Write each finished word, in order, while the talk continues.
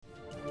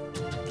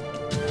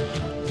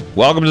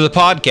Welcome to the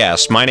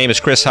podcast. My name is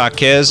Chris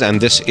Jaquez, and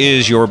this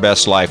is Your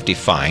Best Life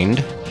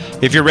Defined.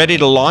 If you're ready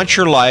to launch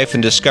your life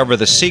and discover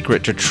the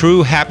secret to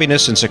true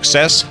happiness and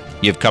success,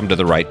 you've come to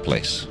the right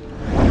place.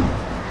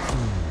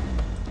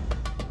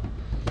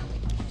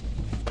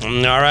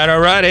 All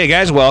right. Hey,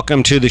 guys,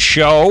 welcome to the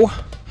show.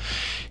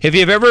 If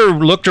you've ever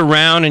looked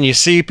around and you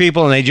see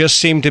people and they just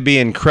seem to be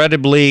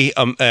incredibly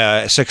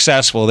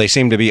successful, they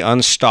seem to be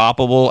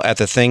unstoppable at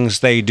the things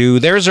they do,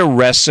 there's a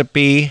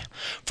recipe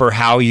for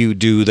how you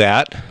do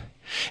that.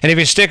 And if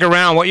you stick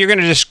around, what you're going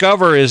to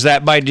discover is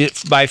that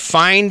by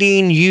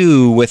finding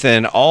you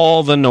within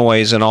all the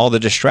noise and all the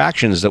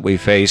distractions that we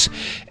face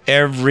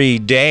every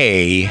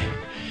day,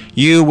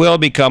 you will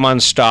become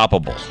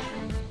unstoppable.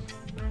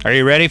 Are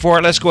you ready for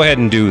it? Let's go ahead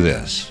and do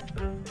this.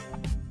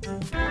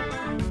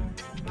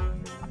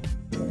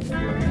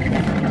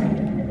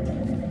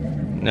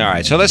 All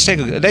right, so let's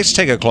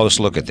take a close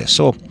look at this.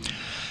 So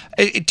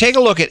take a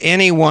look at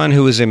anyone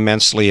who is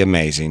immensely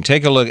amazing.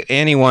 Take a look at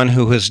anyone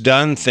who has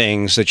done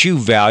things that you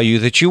value,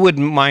 that you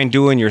wouldn't mind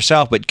doing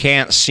yourself, but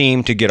can't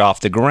seem to get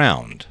off the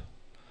ground.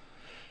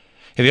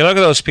 If you look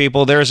at those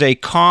people, there's a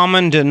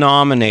common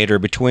denominator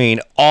between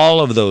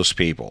all of those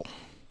people.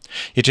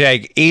 You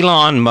take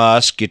Elon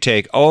Musk, you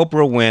take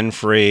Oprah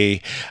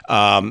Winfrey,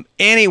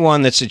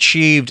 anyone that's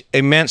achieved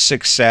immense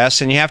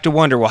success, and you have to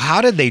wonder, well, how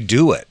did they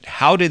do it?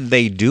 How did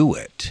they do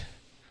it?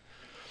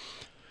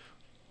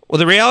 Well,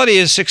 the reality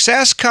is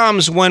success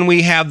comes when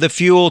we have the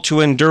fuel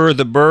to endure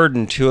the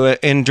burden, to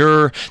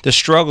endure the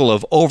struggle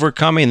of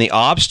overcoming the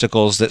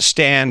obstacles that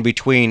stand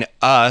between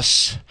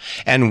us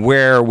and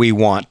where we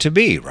want to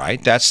be,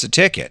 right? That's the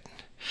ticket.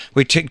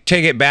 We take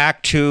it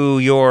back to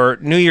your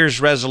New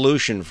Year's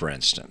resolution, for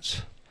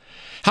instance.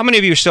 How many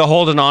of you are still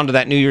holding on to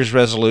that New Year's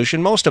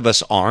resolution? Most of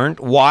us aren't.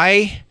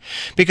 Why?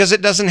 Because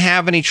it doesn't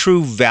have any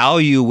true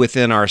value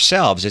within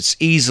ourselves. It's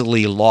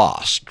easily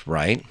lost,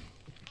 right?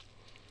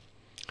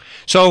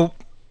 So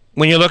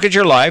when you look at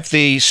your life,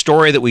 the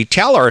story that we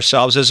tell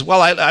ourselves is,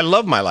 well, I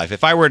love my life.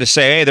 If I were to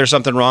say, hey, there's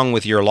something wrong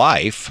with your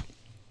life,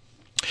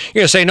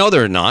 you're going to say, no,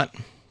 there's not.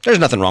 There's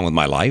nothing wrong with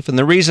my life. And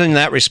the reason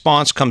that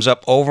response comes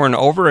up over and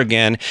over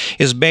again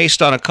is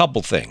based on a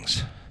couple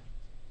things.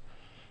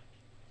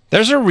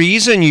 There's a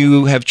reason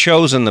you have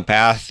chosen the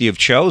path you've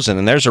chosen,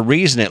 and there's a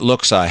reason it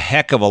looks a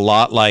heck of a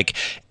lot like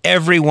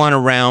everyone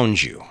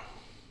around you.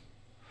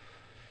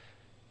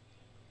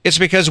 It's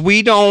because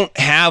we don't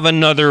have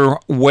another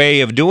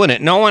way of doing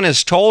it. No one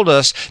has told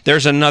us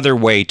there's another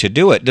way to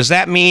do it. Does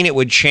that mean it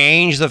would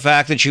change the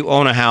fact that you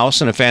own a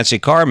house and a fancy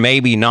car?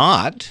 Maybe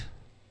not.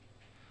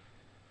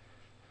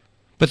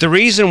 But the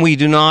reason we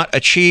do not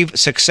achieve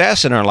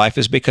success in our life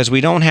is because we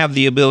don't have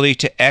the ability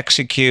to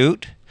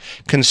execute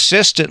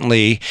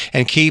consistently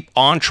and keep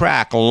on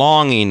track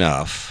long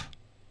enough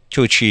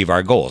to achieve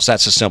our goals.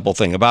 That's the simple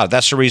thing about it.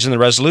 That's the reason the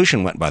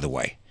resolution went, by the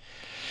way.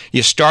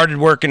 You started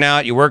working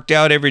out, you worked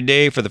out every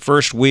day for the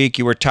first week,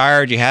 you were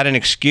tired, you had an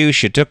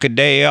excuse, you took a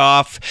day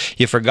off,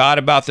 you forgot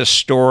about the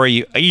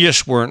story, you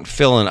just weren't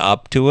filling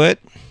up to it.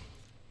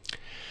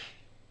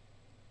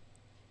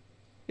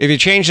 If you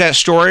change that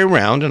story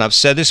around, and I've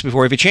said this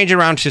before, if you change it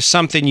around to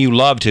something you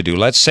love to do,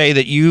 let's say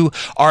that you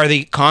are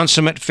the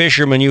consummate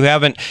fisherman,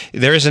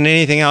 there isn't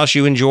anything else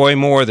you enjoy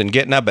more than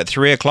getting up at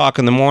 3 o'clock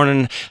in the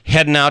morning,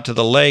 heading out to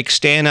the lake,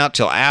 staying out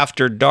till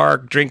after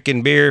dark,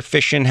 drinking beer,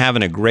 fishing,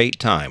 having a great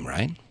time,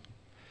 right?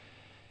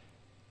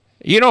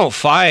 You don't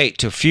fight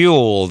to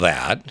fuel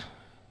that.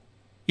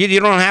 You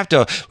don't have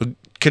to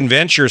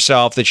convince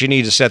yourself that you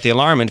need to set the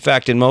alarm. In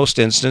fact, in most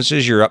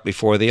instances, you're up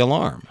before the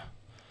alarm.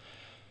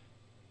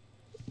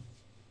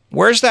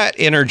 Where's that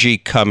energy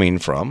coming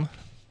from?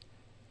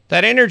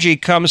 That energy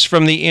comes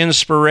from the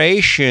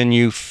inspiration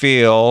you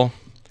feel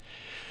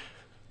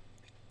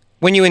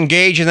when you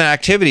engage in that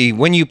activity,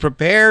 when you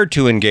prepare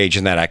to engage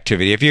in that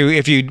activity. If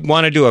you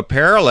want to do a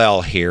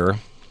parallel here,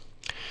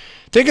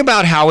 think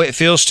about how it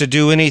feels to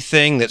do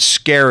anything that's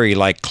scary,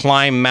 like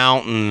climb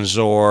mountains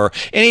or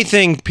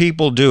anything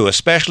people do,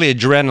 especially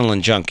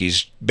adrenaline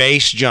junkies.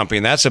 Base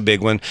jumping, that's a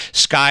big one.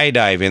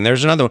 Skydiving,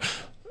 there's another one.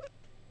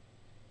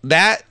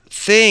 That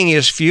thing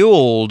is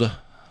fueled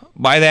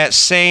by that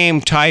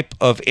same type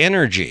of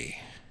energy.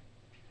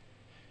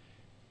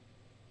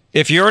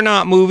 If you're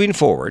not moving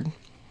forward,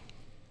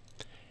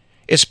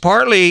 it's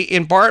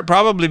in part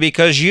probably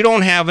because you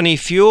don't have any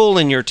fuel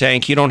in your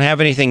tank. You don't have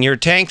anything in your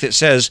tank that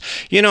says,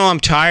 I'm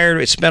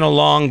tired, it's been a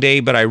long day,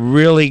 but I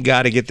really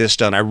got to get this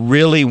done. I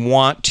really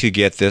want to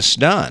get this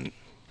done.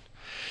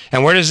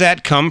 And where does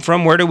that come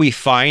from? Where do we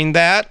find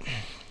that?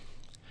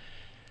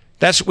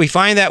 We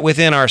find that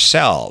within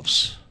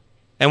ourselves.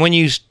 And when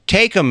you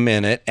take a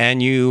minute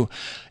and you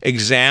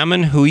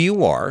examine who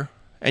you are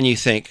and you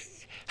think,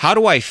 how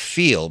do I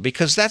feel?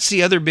 Because that's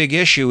the other big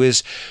issue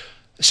is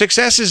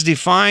success is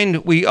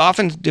defined, we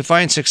often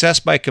define success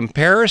by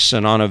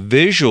comparison on a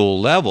visual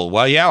level.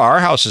 Well, yeah, our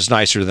house is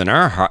nicer than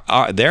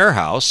their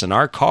house, and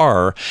our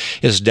car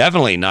is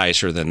definitely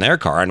nicer than their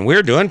car, and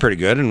we're doing pretty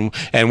good,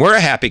 and we're a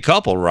happy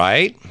couple,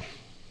 right?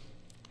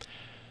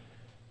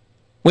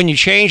 When you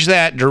change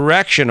that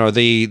direction or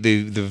the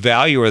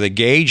value or the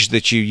gauge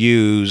that you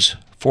use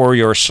for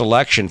your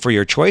selection, for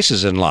your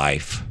choices in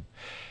life,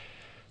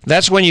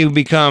 that's when you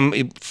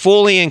become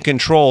fully in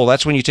control.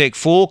 That's when you take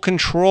full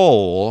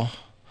control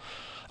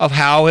of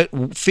how it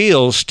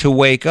feels to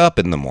wake up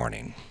in the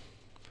morning.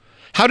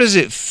 How does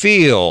it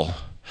feel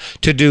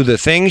to do the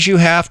things you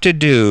have to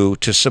do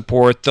to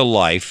support the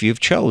life you've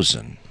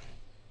chosen?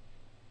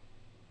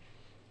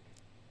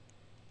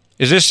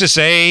 Is this to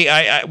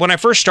say, when I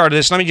first started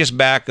this, let me just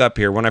back up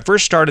here. When I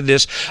first started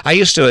this, I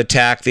used to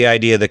attack the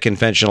idea of the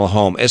conventional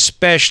home,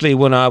 especially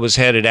when I was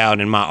headed out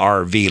in my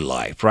RV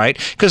life, right?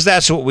 Because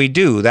that's what we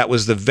do. That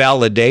was the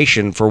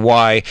validation for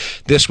why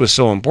this was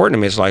so important to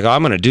me. It's like, oh,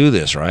 I'm going to do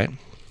this, right?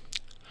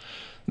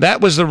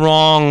 That was the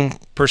wrong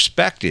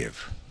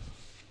perspective.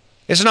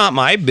 It's not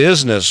my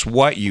business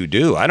what you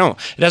do. It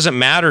doesn't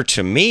matter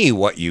to me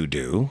what you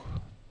do,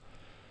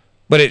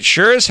 but it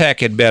sure as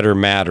heck had better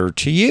matter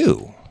to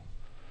you.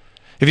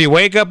 If you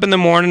wake up in the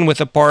morning with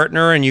a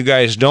partner and you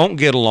guys don't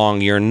get along,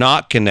 you're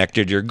not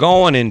connected, you're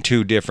going in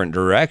two different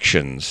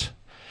directions.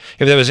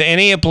 If there was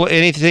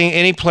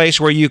any place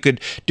where you could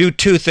do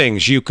two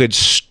things, you could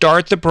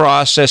start the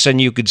process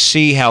and you could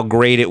see how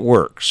great it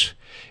works.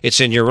 It's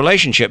in your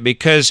relationship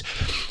because,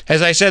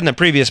 as I said in the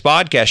previous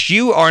podcast,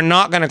 you are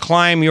not going to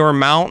climb your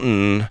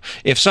mountain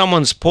if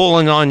someone's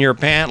pulling on your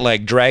pant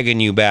leg, dragging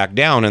you back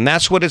down. And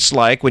that's what it's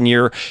like when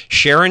you're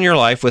sharing your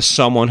life with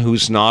someone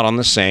who's not on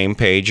the same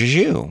page as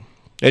you.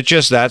 It's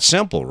just that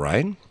simple,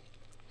 right?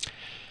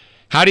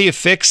 How do you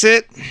fix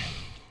it?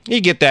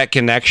 You get that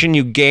connection.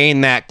 You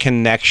gain that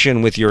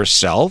connection with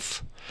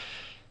yourself.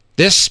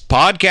 This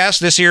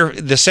podcast,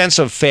 the sense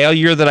of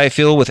failure that I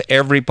feel with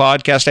every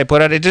podcast I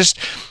put out,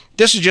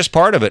 this is just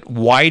part of it.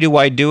 Why do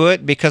I do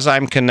it? Because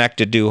I'm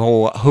connected to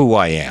who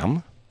I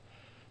am.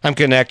 I'm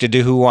connected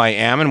to who I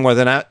am, and more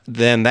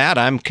than that,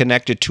 I'm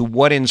connected to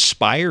what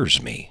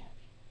inspires me.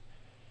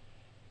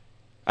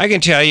 I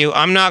can tell you,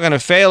 I'm not going to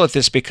fail at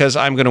this because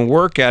I'm going to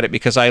work at it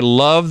because I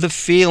love the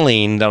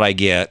feeling that I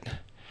get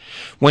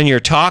when you're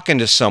talking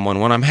to someone,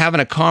 when I'm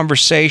having a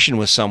conversation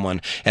with someone,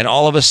 and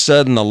all of a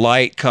sudden the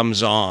light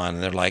comes on,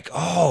 and they're like,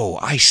 oh,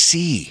 I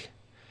see.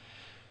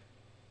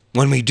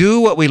 When we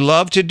do what we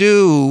love to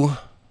do,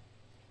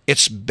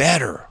 it's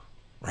better,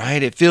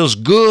 right? It feels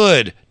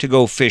good to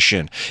go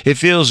fishing. It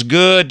feels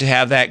good to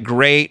have that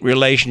great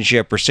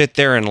relationship or sit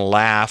there and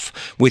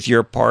laugh with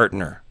your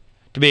partner.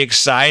 To be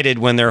excited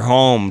when they're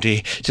home,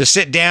 to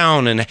sit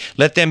down and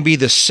let them be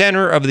the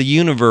center of the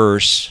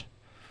universe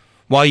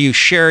while you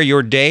share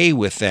your day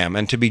with them,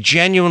 and to be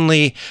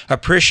genuinely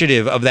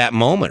appreciative of that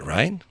moment,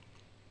 right?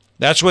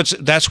 That's what's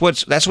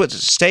at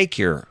stake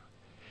here.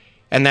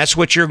 And that's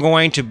what you're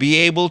going to be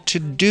able to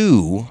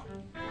do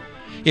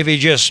if you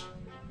just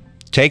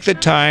take the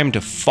time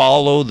to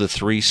follow the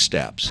 3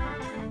 steps.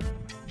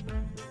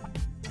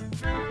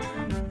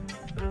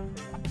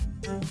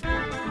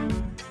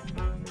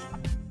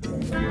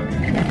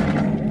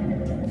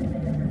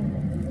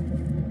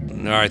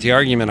 All right, the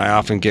argument I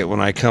often get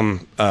when I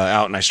come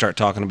out and I start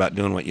talking about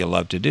doing what you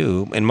love to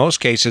do, in most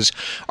cases,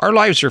 our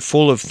lives are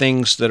full of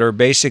things that are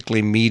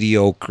basically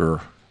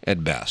mediocre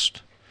at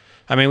best.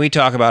 I mean, we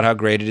talk about how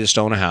great it is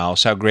to own a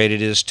house, how great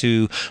it is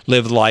to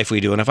live the life we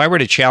do. And if I were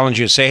to challenge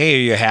you and say, hey, are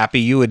you happy?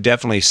 You would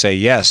definitely say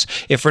yes,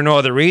 if for no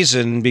other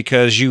reason,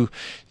 because you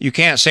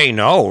can't say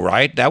no,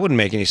 right? That wouldn't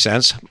make any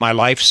sense. My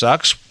life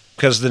sucks,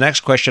 because the next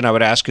question I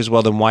would ask is,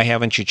 well, then why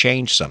haven't you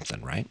changed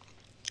something, right?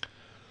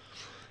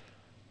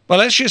 Well,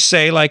 let's just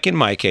say, like in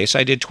my case,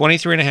 I did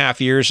 23 and a half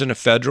years in a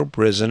federal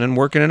prison, and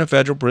working in a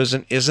federal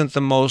prison isn't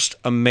the most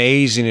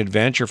amazing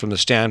adventure from the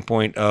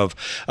standpoint of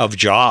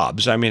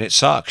jobs. I mean, it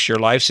sucks. Your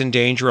life's in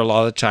danger a lot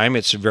of the time.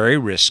 It's very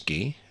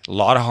risky, a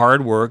lot of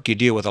hard work. You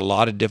deal with a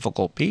lot of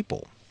difficult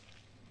people.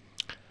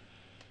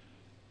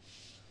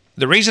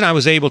 The reason I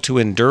was able to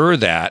endure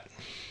that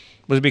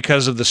was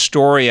because of the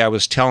story I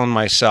was telling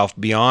myself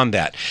beyond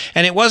that.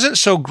 And it wasn't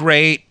so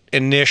great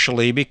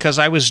initially because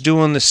I was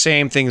doing the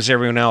same thing as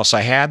everyone else.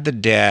 I had the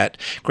debt.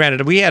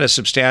 Granted, we had a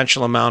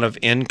substantial amount of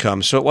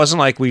income, so it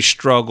wasn't like we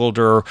struggled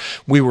or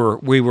we were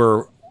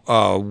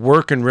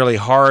working really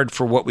hard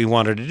for what we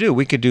wanted to do.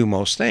 We could do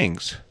most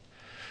things.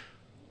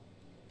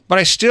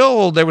 But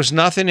there was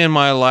nothing in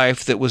my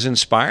life that was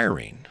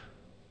inspiring.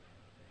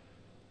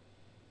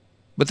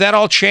 But that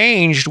all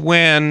changed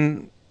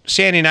when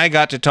Sandy and I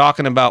got to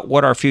talking about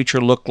what our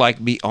future looked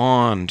like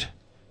beyond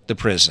the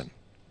prison.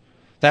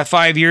 That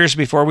 5 years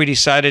before we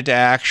decided to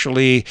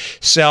actually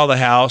sell the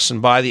house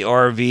and buy the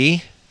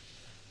RV,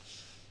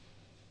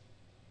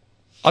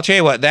 I'll tell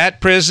you what,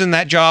 that prison,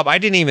 that job, I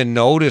didn't even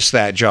notice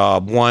that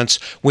job once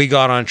we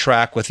got on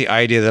track with the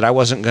idea that I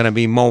wasn't going to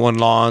be mowing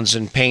lawns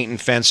and painting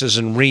fences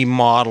and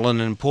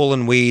remodeling and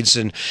pulling weeds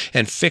and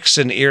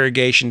fixing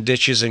irrigation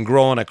ditches and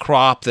growing a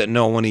crop that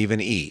no one even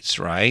eats,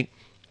 right?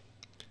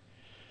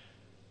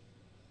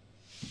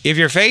 If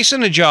you're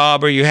facing a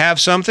job or you have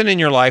something in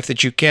your life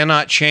that you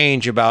cannot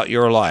change about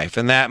your life,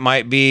 and that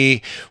might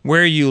be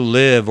where you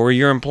live or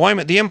your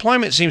employment, the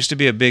employment seems to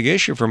be a big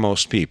issue for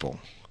most people.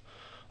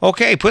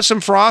 Okay, put some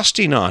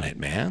frosting on it,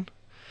 man.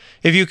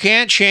 If you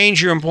can't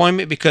change your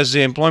employment because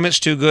the employment's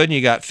too good and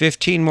you got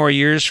 15 more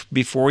years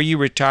before you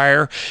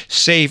retire,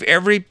 save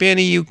every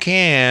penny you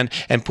can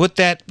and put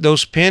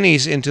those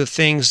pennies into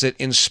things that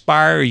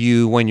inspire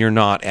you when you're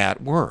not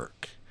at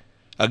work.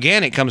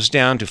 Again, it comes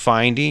down to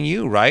finding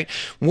you, right?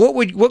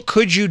 What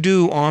could you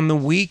do on the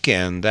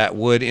weekend that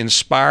would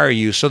inspire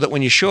you so that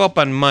when you show up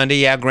on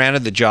Monday, yeah,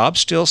 granted the job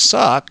still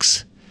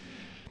sucks,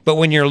 but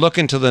when you're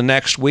looking to the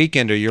next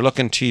weekend or you're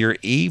looking to your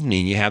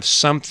evening, you have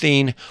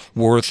something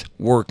worth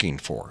working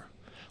for,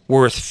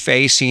 worth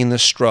facing the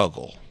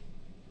struggle.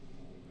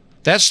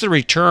 That's the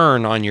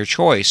return on your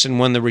choice. And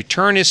when the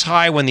return is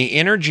high, when the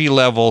energy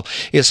level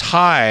is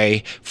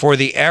high for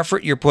the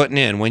effort you're putting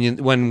in,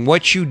 when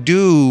what you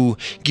do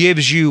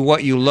gives you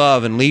what you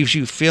love and leaves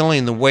you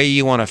feeling the way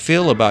you want to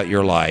feel about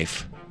your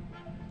life,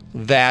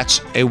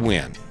 that's a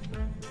win.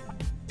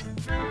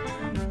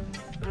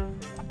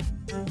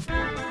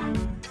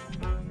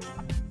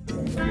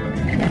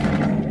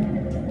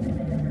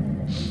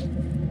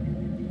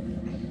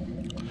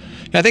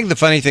 I think the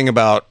funny thing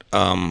about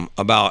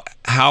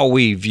how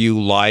we view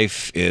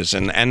life is,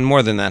 and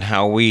more than that,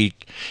 how we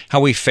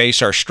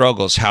face our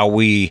struggles, how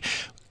we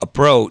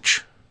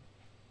approach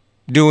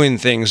doing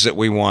things that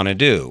we want to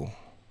do.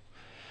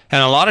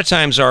 And a lot of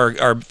times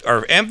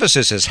our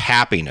emphasis is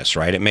happiness,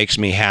 right? It makes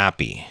me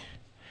happy.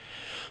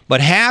 But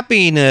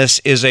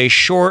happiness is a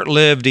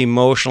short-lived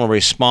emotional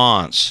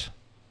response,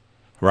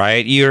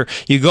 right? You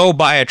go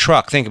buy a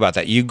truck. Think about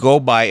that. You go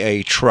buy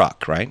a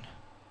truck, right?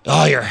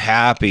 Oh, you're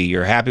happy.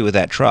 You're happy with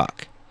that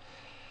truck.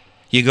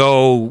 You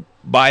go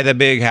buy the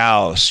big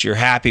house. You're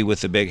happy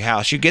with the big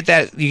house. You get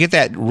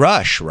that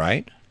rush,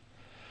 right?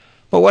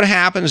 But what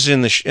happens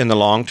in the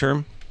long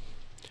term?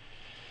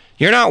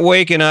 You're not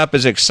waking up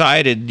as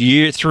excited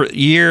year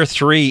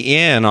 3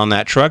 in on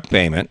that truck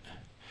payment.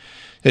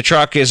 The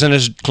truck isn't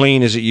as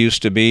clean as it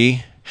used to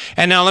be.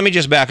 And now let me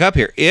just back up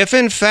here. If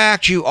in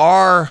fact you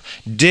are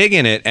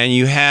digging it and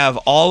you have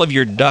all of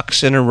your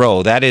ducks in a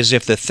row, that is,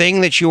 if the thing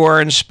that you are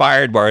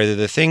inspired by,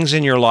 the things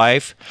in your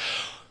life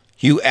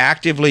you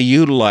actively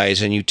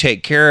utilize and you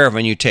take care of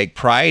and you take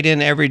pride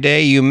in every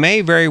day, you may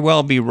very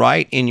well be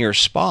right in your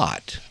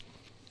spot.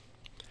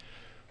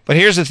 But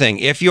here's the thing.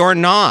 If you're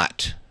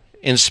not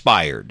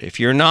inspired, if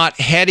you're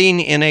not heading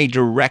in a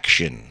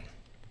direction,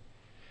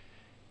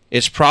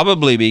 it's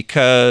probably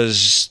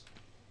because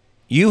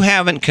you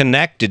haven't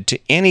connected to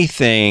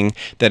anything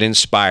that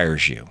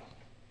inspires you.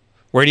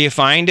 Where do you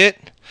find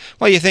it?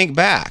 Well, you think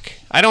back.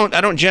 I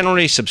don't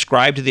generally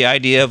subscribe to the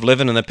idea of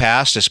living in the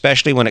past,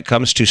 especially when it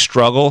comes to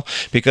struggle,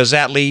 because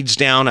that leads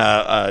down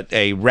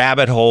a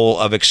rabbit hole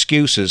of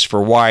excuses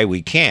for why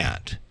we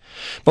can't.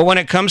 But when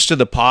it comes to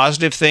the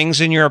positive things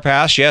in your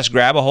past, yes,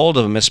 grab a hold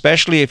of them,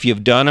 especially if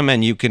you've done them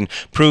and you can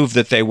prove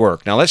that they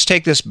work. Now, let's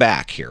take this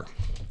back here.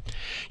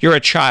 You're a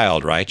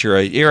child, right?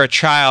 You're a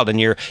child and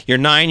you're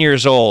 9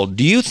 years old.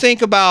 Do you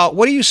think about,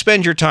 what do you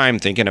spend your time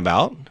thinking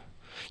about?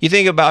 You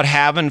think about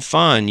having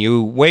fun.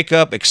 You wake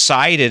up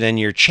excited and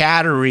you're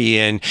chattery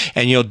and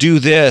you'll do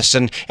this.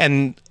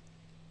 And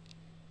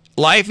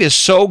life is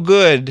so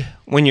good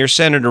when you're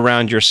centered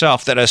around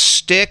yourself that a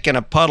stick and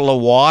a puddle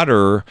of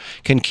water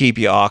can keep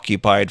you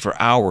occupied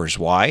for hours.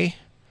 Why?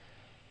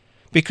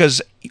 Because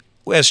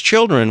as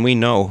children, we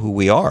know who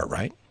we are,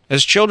 right?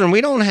 As children,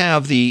 we don't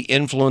have the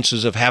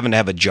influences of having to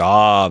have a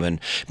job and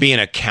being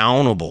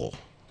accountable.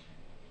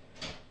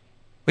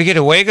 We get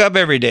to wake up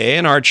every day,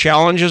 and our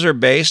challenges are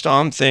based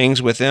on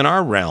things within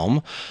our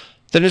realm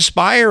that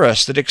inspire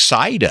us, that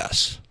excite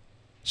us.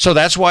 So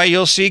that's why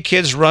you'll see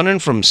kids running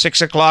from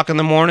 6 o'clock in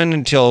the morning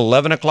until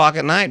 11 o'clock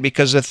at night,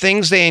 because the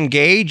things they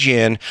engage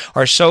in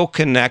are so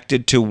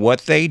connected to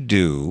what they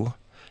do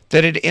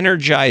that it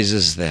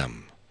energizes them.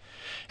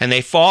 And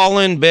they fall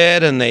in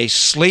bed and they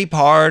sleep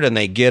hard and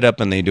they get up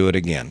and they do it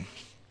again.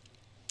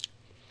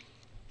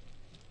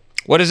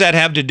 What does that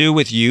have to do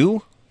with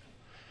you?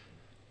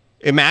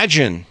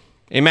 Imagine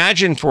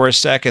for a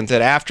second that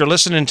after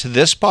listening to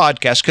this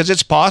podcast, because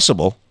it's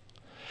possible,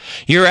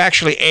 you're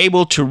actually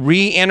able to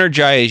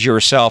re-energize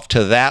yourself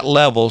to that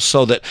level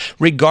so that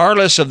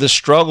regardless of the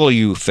struggle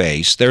you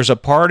face, there's a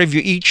part of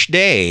you each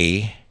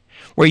day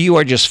where you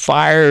are just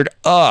fired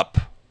up,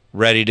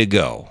 ready to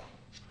go.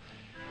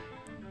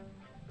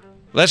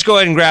 Let's go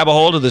ahead and grab a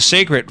hold of the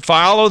secret.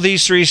 Follow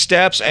these 3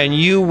 steps and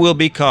you will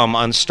become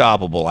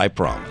unstoppable, I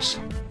promise.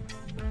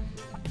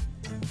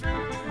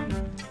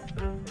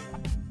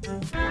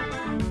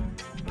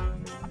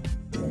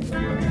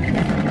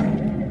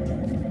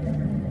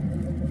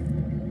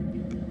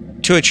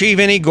 To achieve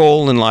any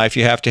goal in life,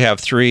 you have to have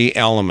 3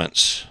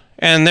 elements.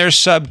 And there's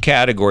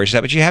subcategories to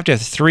that, but you have to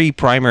have 3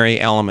 primary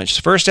elements.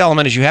 The first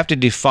element is you have to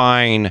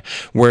define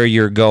where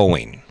you're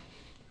going,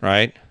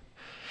 right?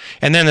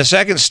 And then the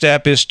second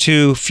step is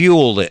to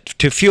fuel it,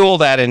 to fuel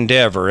that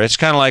endeavor. It's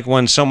kind of like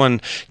when someone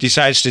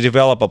decides to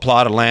develop a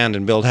plot of land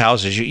and build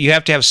houses. You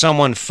have to have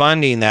someone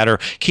funding that or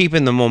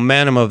keeping the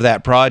momentum of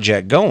that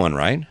project going,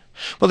 right?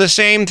 Well, the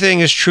same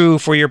thing is true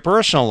for your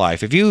personal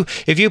life. If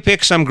you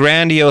pick some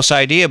grandiose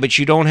idea, but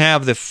you don't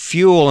have the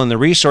fuel and the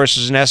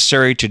resources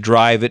necessary to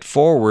drive it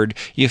forward,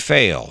 you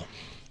fail.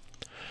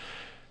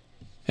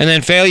 And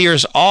then failure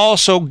is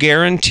also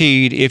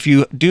guaranteed if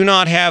you do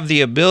not have the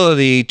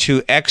ability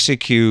to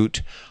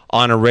execute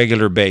on a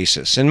regular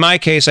basis. In my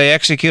case, I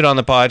execute on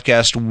the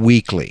podcast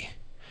weekly.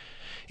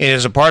 And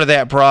as a part of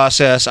that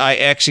process, I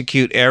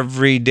execute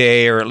every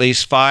day, or at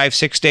least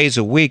 5-6 days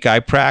a week. I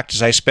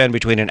practice. I spend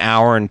between an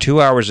hour and 2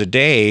 hours a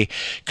day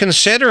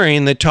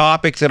considering the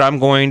topic that I'm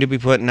going to be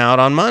putting out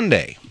on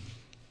Monday.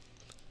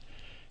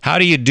 How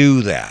do you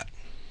do that?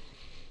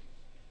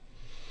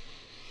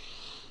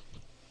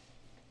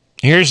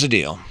 Here's the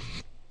deal.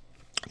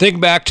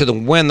 Think back to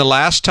when the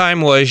last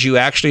time was you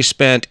actually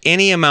spent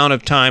any amount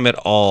of time at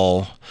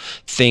all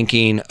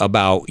thinking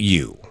about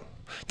you.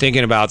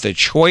 Thinking about the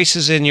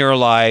choices in your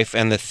life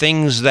and the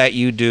things that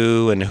you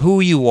do and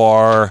who you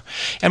are,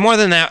 and more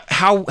than that,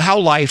 how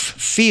life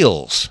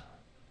feels.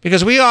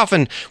 Because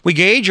we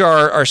gauge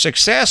our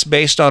success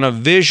based on a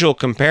visual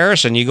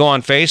comparison. You go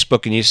on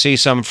Facebook and you see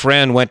some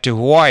friend went to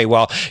Hawaii.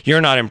 Well, you're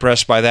not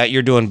impressed by that.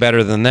 You're doing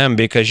better than them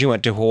because you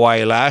went to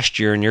Hawaii last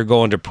year and you're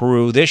going to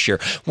Peru this year.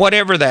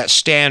 Whatever that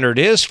standard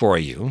is for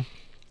you.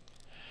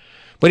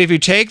 But if you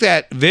take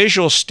that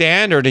visual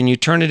standard and you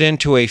turn it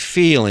into a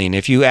feeling,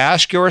 if you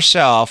ask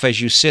yourself as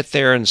you sit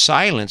there in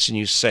silence and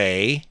you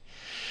say,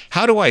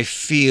 how do I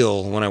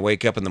feel when I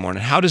wake up in the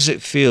morning? How does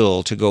it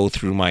feel to go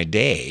through my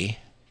day?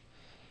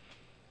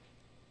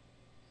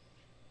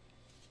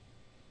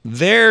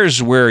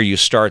 There's where you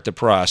start the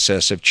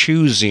process of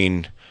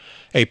choosing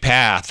a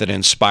path that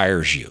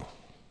inspires you.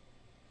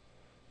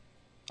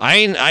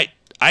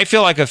 I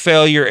feel like a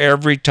failure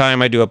every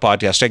time I do a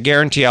podcast. I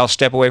guarantee I'll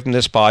step away from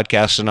this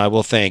podcast and I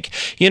will think,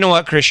 you know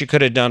what, Chris, you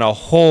could have done a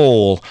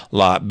whole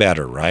lot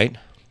better, right?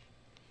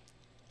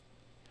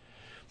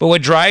 But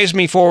what drives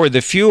me forward,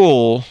 the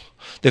fuel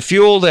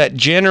that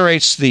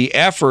generates the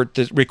effort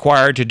that's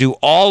required to do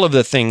all of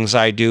the things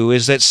I do,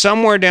 is that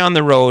somewhere down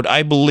the road,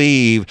 I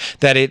believe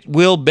that it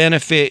will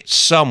benefit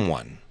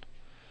someone.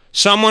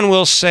 Someone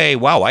will say,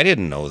 wow, I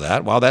didn't know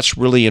that. Wow, that's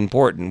really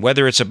important.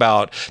 Whether it's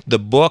about the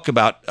book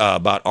about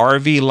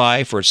RV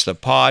life, or it's the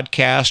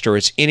podcast, or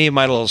it's any of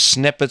my little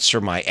snippets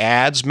or my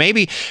ads.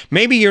 Maybe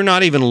you're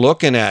not even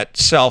looking at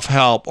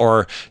self-help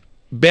or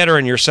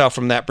bettering yourself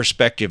from that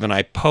perspective, and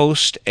I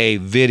post a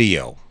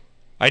video.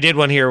 I did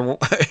one here.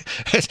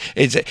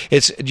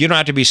 It's you don't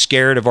have to be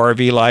scared of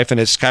RV life, and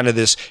it's kind of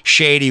this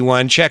shady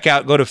one.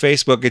 Go to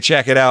Facebook and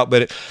check it out.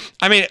 But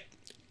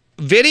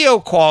video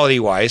quality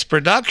wise,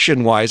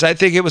 production wise, I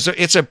think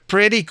it's a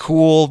pretty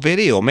cool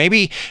video.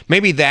 Maybe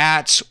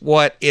that's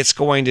what it's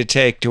going to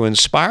take to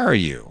inspire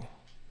you.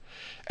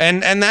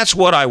 And that's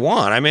what I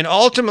want.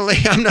 Ultimately,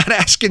 I'm not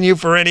asking you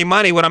for any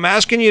money. What I'm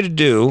asking you to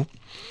do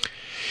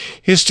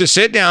is to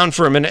sit down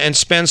for a minute and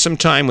spend some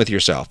time with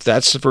yourself.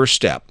 That's the first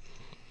step.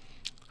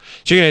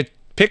 So you're going to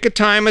pick a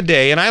time of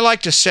day, and I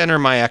like to center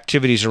my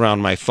activities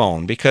around my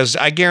phone, because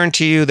I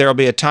guarantee you there'll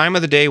be a time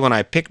of the day when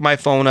I pick my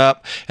phone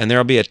up, and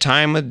there'll be a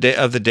time of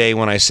the day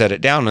when I set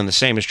it down, and the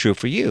same is true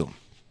for you.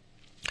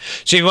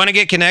 So if you want to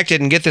get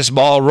connected and get this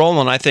ball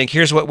rolling, I think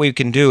here's what we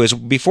can do is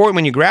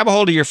when you grab a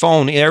hold of your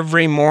phone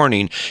every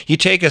morning, you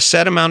take a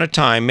set amount of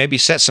time, maybe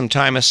set some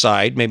time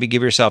aside, maybe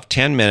give yourself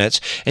 10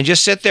 minutes, and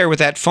just sit there with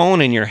that phone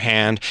in your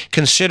hand,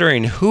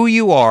 considering who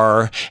you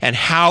are and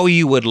how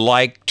you would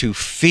like to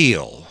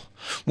feel.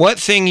 What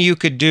thing you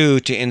could do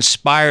to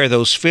inspire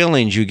those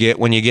feelings you get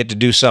when you get to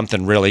do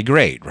something really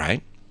great,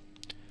 right?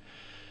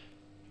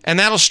 And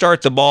that'll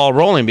start the ball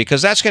rolling,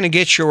 because that's going to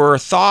get your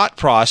thought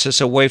process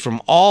away from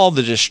all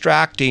the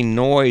distracting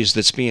noise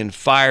that's being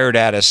fired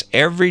at us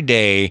every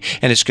day,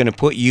 and it's going to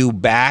put you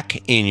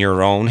back in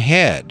your own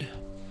head.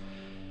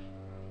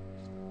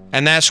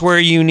 And that's where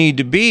you need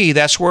to be.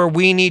 That's where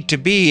we need to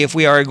be if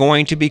we are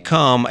going to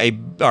become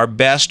our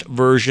best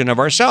version of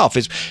ourselves.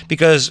 It's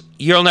because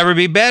you'll never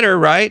be better,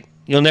 right?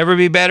 You'll never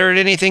be better at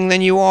anything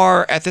than you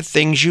are at the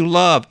things you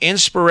love.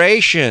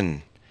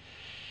 Inspiration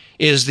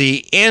is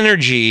the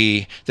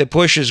energy that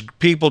pushes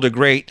people to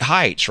great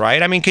heights,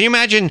 right? Can you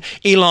imagine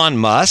Elon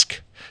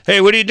Musk?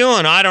 Hey, what are you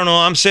doing? I don't know.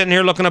 I'm sitting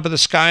here looking up at the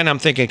sky, and I'm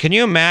thinking, can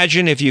you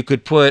imagine if you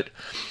could put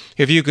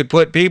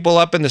people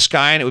up in the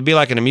sky, and it would be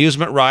like an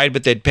amusement ride,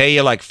 but they'd pay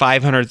you like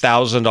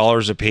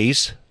 $500,000 a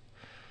piece?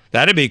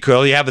 That'd be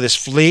cool. You have this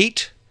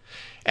fleet,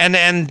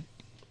 and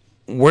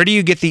where do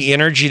you get the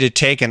energy to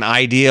take an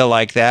idea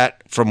like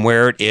that from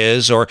where it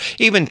is? Or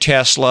even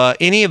Tesla,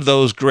 any of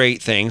those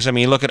great things.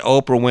 Look at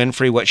Oprah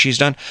Winfrey, what she's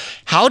done.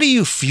 How do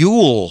you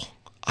fuel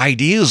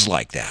ideas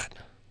like that?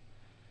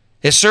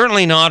 It's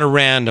certainly not a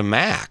random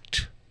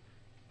act.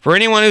 For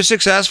anyone who's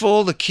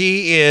successful, the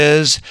key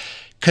is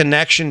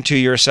connection to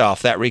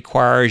yourself. That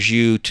requires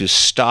you to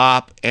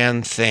stop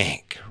and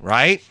think,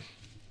 right?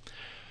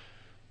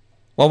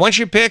 Well, once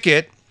you pick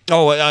it,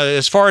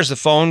 as far as the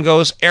phone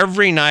goes,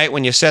 every night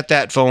when you set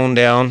that phone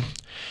down,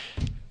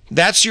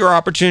 that's your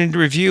opportunity to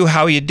review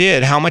how you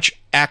did, how much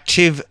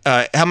active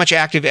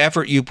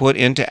effort you put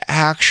into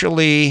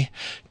actually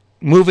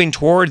moving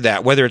toward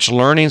that, whether it's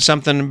learning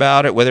something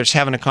about it, whether it's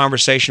having a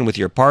conversation with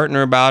your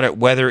partner about it,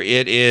 whether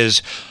it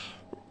is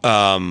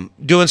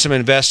doing some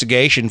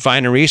investigation,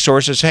 finding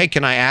resources. Hey,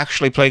 can I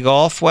actually play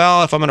golf?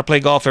 Well, if I'm going to play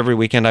golf every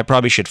weekend, I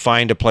probably should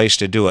find a place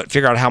to do it.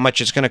 Figure out how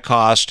much it's going to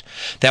cost.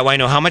 That way I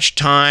know how much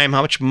time,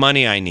 how much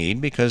money I need,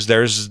 because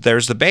there's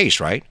the base,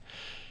 right?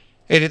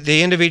 At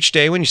the end of each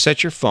day, when you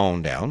set your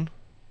phone down,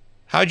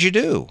 how'd you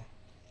do?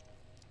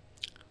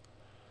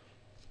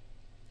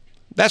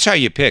 That's how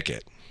you pick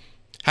it.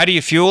 How do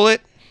you fuel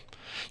it?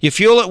 You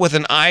fuel it with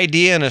an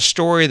idea and a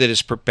story that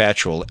is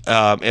perpetual.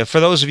 And for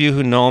those of you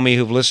who know me,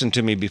 who've listened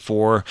to me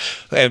before,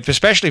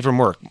 especially from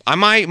work,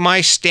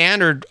 my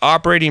standard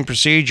operating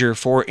procedure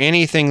for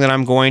anything that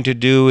I'm going to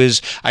do is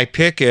I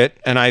pick it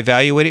and I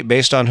evaluate it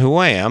based on who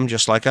I am,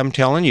 just like I'm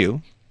telling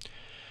you.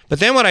 But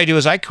then what I do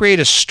is I create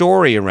a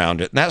story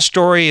around it. And that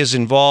story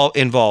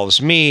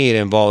involves me, it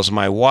involves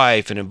my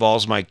wife, it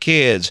involves my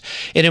kids,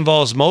 it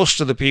involves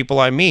most of the people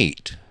I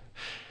meet.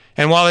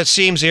 And while it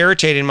seems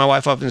irritating, my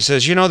wife often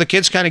says, the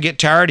kids kind of get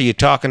tired of you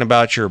talking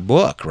about your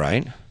book,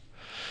 right?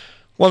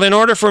 Well, in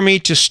order for me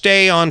to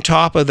stay on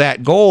top of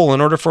that goal,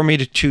 in order for me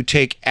to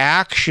take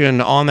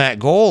action on that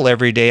goal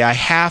every day, I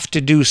have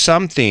to do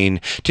something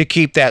to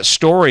keep that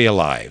story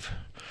alive.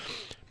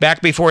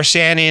 Back before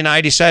Sandy and I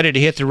decided to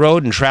hit the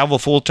road and travel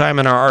full-time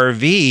in our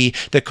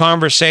RV, the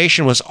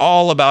conversation was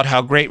all about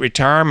how great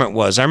retirement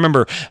was. I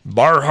remember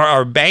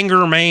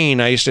Bangor, Maine.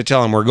 I used to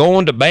tell them, we're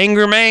going to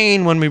Bangor,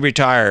 Maine when we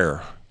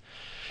retire.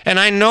 And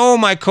I know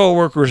my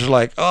coworkers are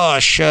like, oh,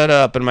 shut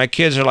up. And my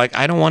kids are like,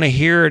 I don't want to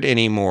hear it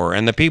anymore.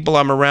 And the people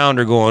I'm around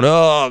are going,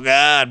 oh,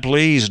 God,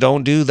 please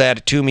don't do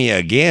that to me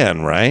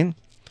again, right?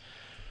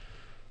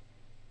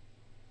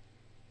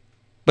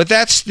 But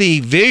that's the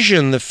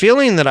vision, the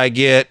feeling that I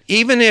get,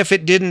 even if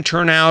it didn't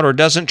turn out or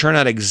doesn't turn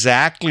out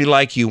exactly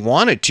like you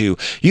want it to.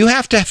 You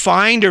have to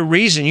find a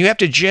reason. You have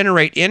to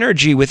generate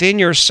energy within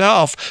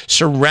yourself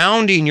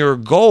surrounding your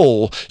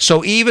goal.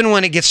 So even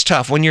when it gets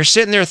tough, when you're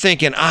sitting there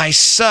thinking, I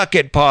suck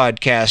at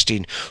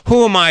podcasting,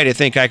 who am I to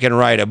think I can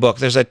write a book?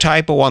 There's a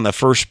typo on the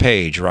first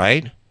page,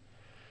 right?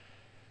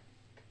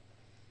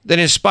 That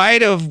in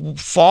spite of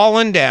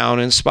falling down,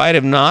 in spite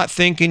of not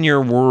thinking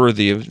you're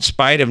worthy, in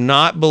spite of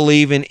not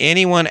believing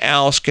anyone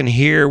else can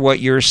hear what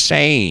you're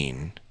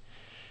saying,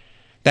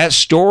 that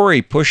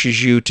story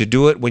pushes you to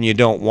do it when you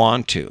don't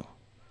want to.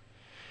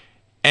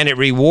 And it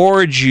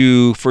rewards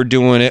you for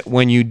doing it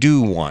when you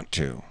do want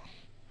to.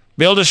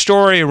 Build a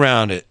story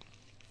around it.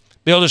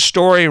 Build a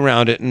story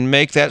around it and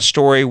make that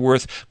story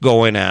worth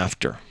going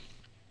after.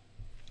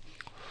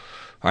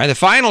 All right, the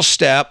final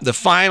step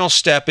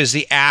is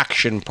the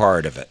action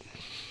part of it.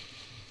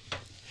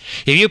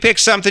 If you pick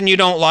something you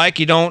don't like,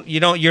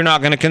 you're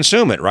not going to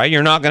consume it, right?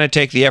 You're not going to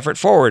take the effort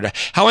forward.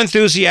 How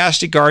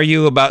enthusiastic are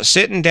you about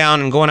sitting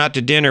down and going out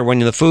to dinner when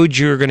the food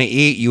you're going to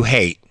eat you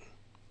hate?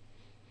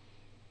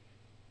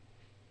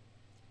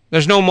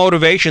 There's no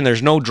motivation,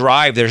 there's no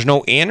drive, there's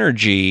no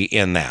energy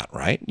in that,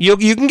 right? You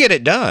can get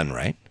it done,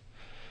 right?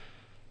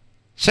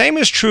 Same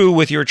is true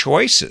with your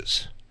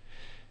choices.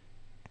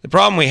 The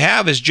problem we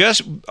have is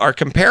just our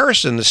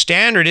comparison. The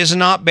standard is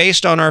not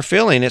based on our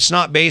feeling. It's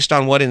not based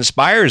on what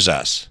inspires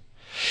us.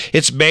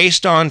 It's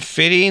based on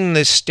fitting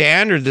the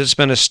standard that's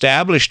been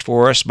established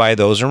for us by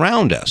those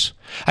around us.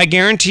 I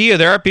guarantee you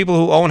there are people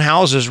who own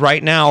houses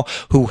right now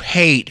who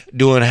hate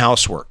doing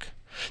housework.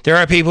 There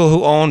are people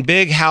who own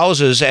big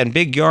houses and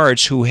big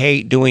yards who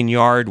hate doing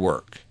yard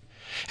work.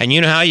 And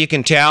you know how you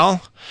can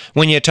tell?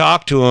 When you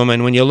talk to them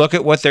and when you look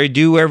at what they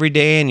do every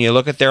day and you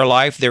look at their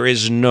life, there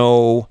is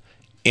no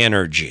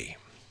energy.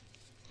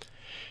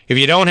 If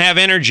you don't have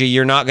energy,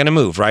 you're not going to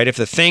move, right? If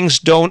the things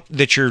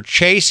that you're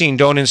chasing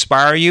don't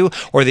inspire you,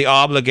 or the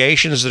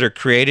obligations that are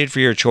created for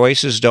your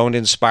choices don't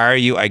inspire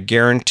you, I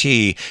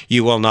guarantee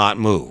you will not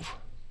move.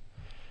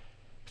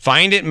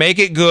 Find it, make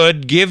it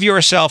good, give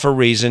yourself a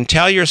reason,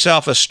 tell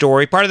yourself a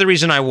story. Part of the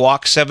reason I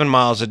walk 7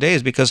 miles a day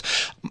is because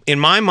in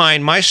my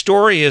mind, my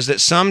story is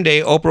that someday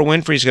Oprah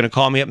Winfrey is going to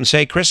call me up and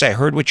say, Chris, I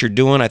heard what you're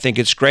doing. I think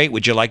it's great.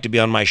 Would you like to be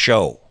on my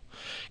show?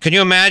 Can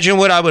you imagine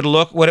what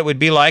it would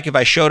be like if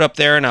I showed up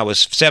there and I was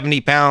 70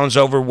 pounds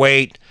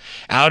overweight,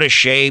 out of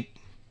shape,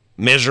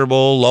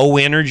 miserable, low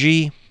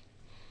energy?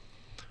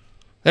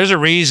 There's a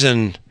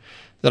reason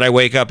that I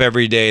wake up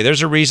every day.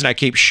 There's a reason I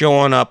keep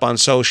showing up on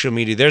social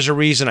media. There's a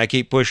reason I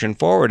keep pushing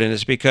forward, and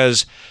it's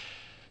because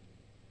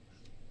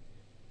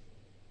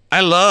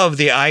I love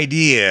the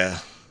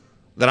idea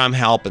that I'm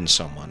helping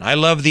someone. I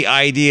love the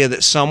idea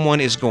that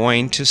someone is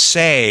going to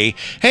say,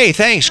 hey,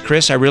 thanks,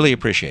 Chris, I really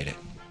appreciate it.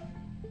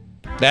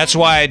 That's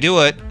why I do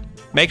it.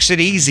 Makes it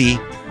easy.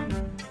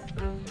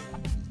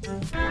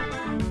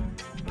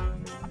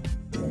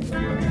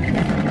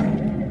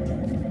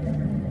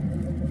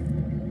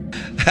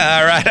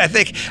 All right,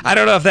 I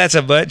don't know if that's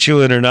a butt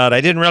chewing or not. I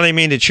didn't really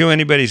mean to chew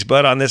anybody's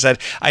butt on this.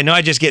 I know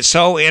I just get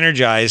so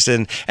energized,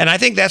 and I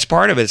think that's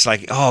part of it. It's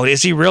like, oh,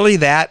 is he really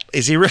that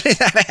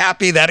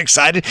happy, that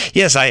excited?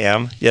 Yes, I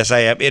am.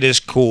 It is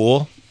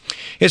cool.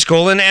 It's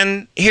cool.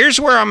 And here's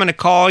where I'm going to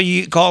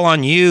call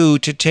on you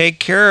to take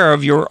care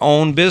of your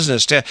own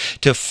business,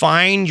 to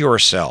find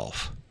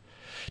yourself,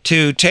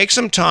 to take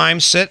some time,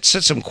 set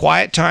some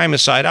quiet time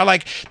aside. I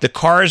like the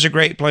car is a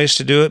great place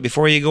to do it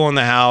before you go in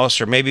the house,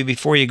 or maybe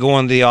before you go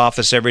into the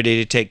office every day,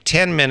 to take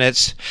 10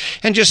 minutes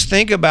and just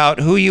think about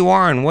who you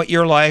are and what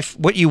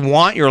you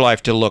want your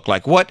life to look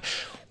like. What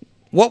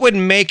would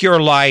make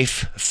your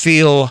life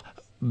feel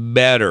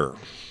better?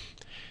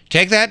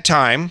 Take that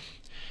time,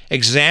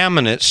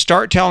 examine it,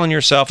 start telling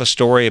yourself a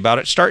story about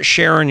it, start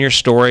sharing your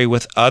story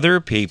with other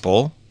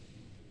people,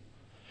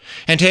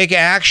 and take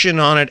action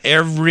on it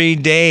every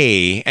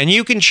day. And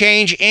you can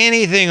change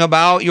anything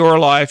about your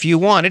life you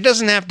want. It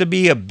doesn't have to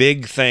be a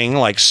big thing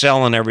like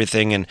selling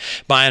everything and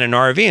buying an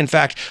RV. In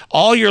fact,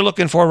 all you're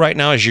looking for right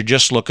now is you're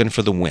just looking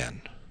for the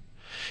win.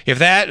 If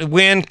that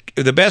win,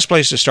 the best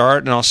place to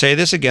start, and I'll say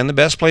this again, the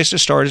best place to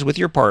start is with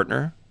your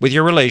partner, with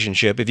your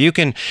relationship. If you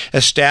can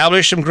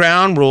establish some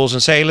ground rules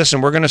and say,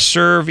 listen, we're going to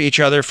serve each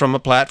other from a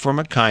platform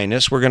of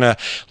kindness. We're going to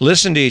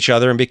listen to each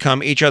other and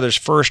become each other's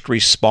first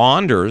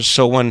responders.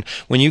 So when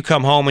you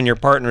come home and your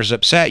partner's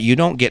upset, you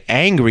don't get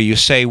angry. You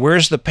say,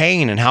 where's the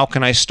pain and how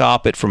can I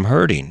stop it from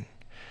hurting?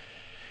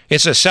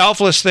 It's a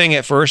selfless thing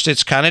at first.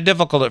 It's kind of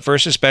difficult at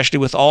first, especially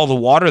with all the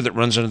water that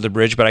runs under the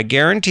bridge. But I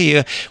guarantee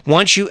you,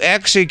 once you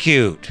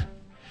execute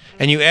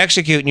and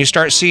you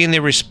start seeing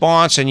the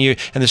response and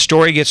the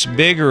story gets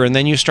bigger and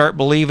then you start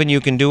believing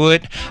you can do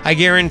it, I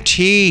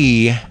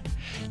guarantee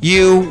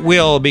you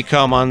will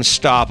become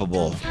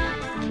unstoppable.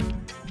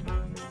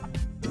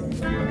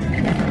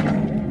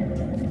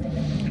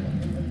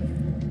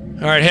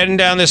 All right, heading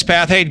down this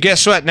path. Hey,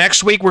 guess what?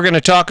 Next week we're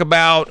talking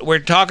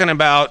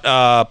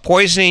about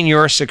poisoning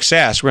your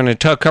success. We're going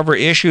to cover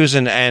issues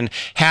and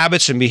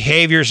habits and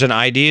behaviors and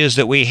ideas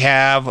that we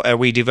have,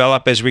 we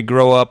develop as we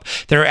grow up,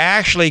 that are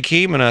actually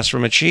keeping us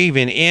from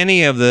achieving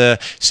any of the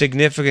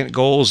significant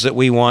goals that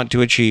we want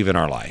to achieve in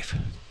our life.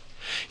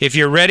 If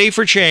you're ready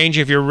for change,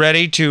 if you're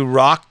ready to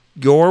rock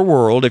your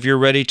world, if you're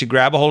ready to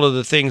grab a hold of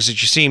the things that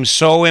you seem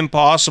so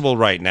impossible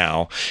right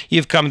now,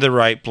 you've come to the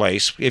right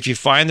place. If you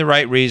find the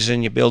right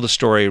reason, you build a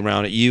story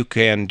around it, you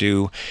can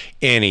do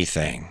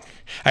anything.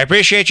 I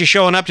appreciate you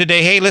showing up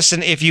today. Hey,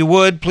 listen, if you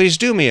would, please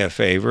do me a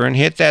favor and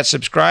hit that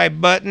subscribe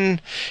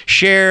button,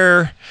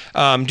 share,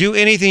 do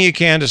anything you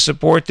can to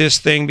support this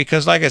thing,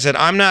 because like I said,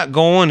 I'm not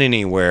going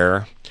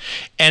anywhere.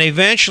 And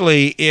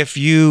eventually, if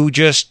you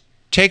just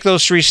take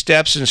those 3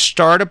 steps and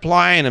start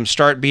applying them,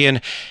 start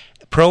being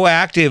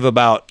proactive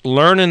about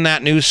learning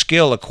that new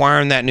skill,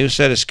 acquiring that new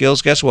set of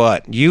skills, guess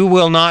what? You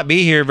will not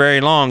be here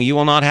very long. You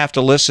will not have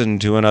to listen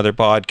to another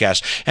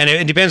podcast. And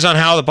it depends on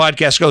how the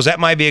podcast goes. That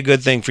might be a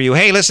good thing for you.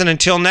 Hey, listen,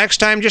 until next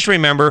time, just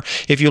remember,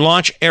 if you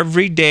launch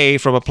every day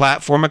from a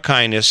platform of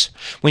kindness,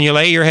 when you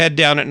lay your head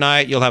down at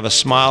night, you'll have a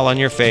smile on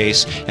your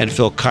face and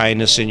feel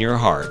kindness in your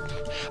heart.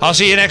 I'll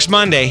see you next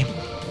Monday.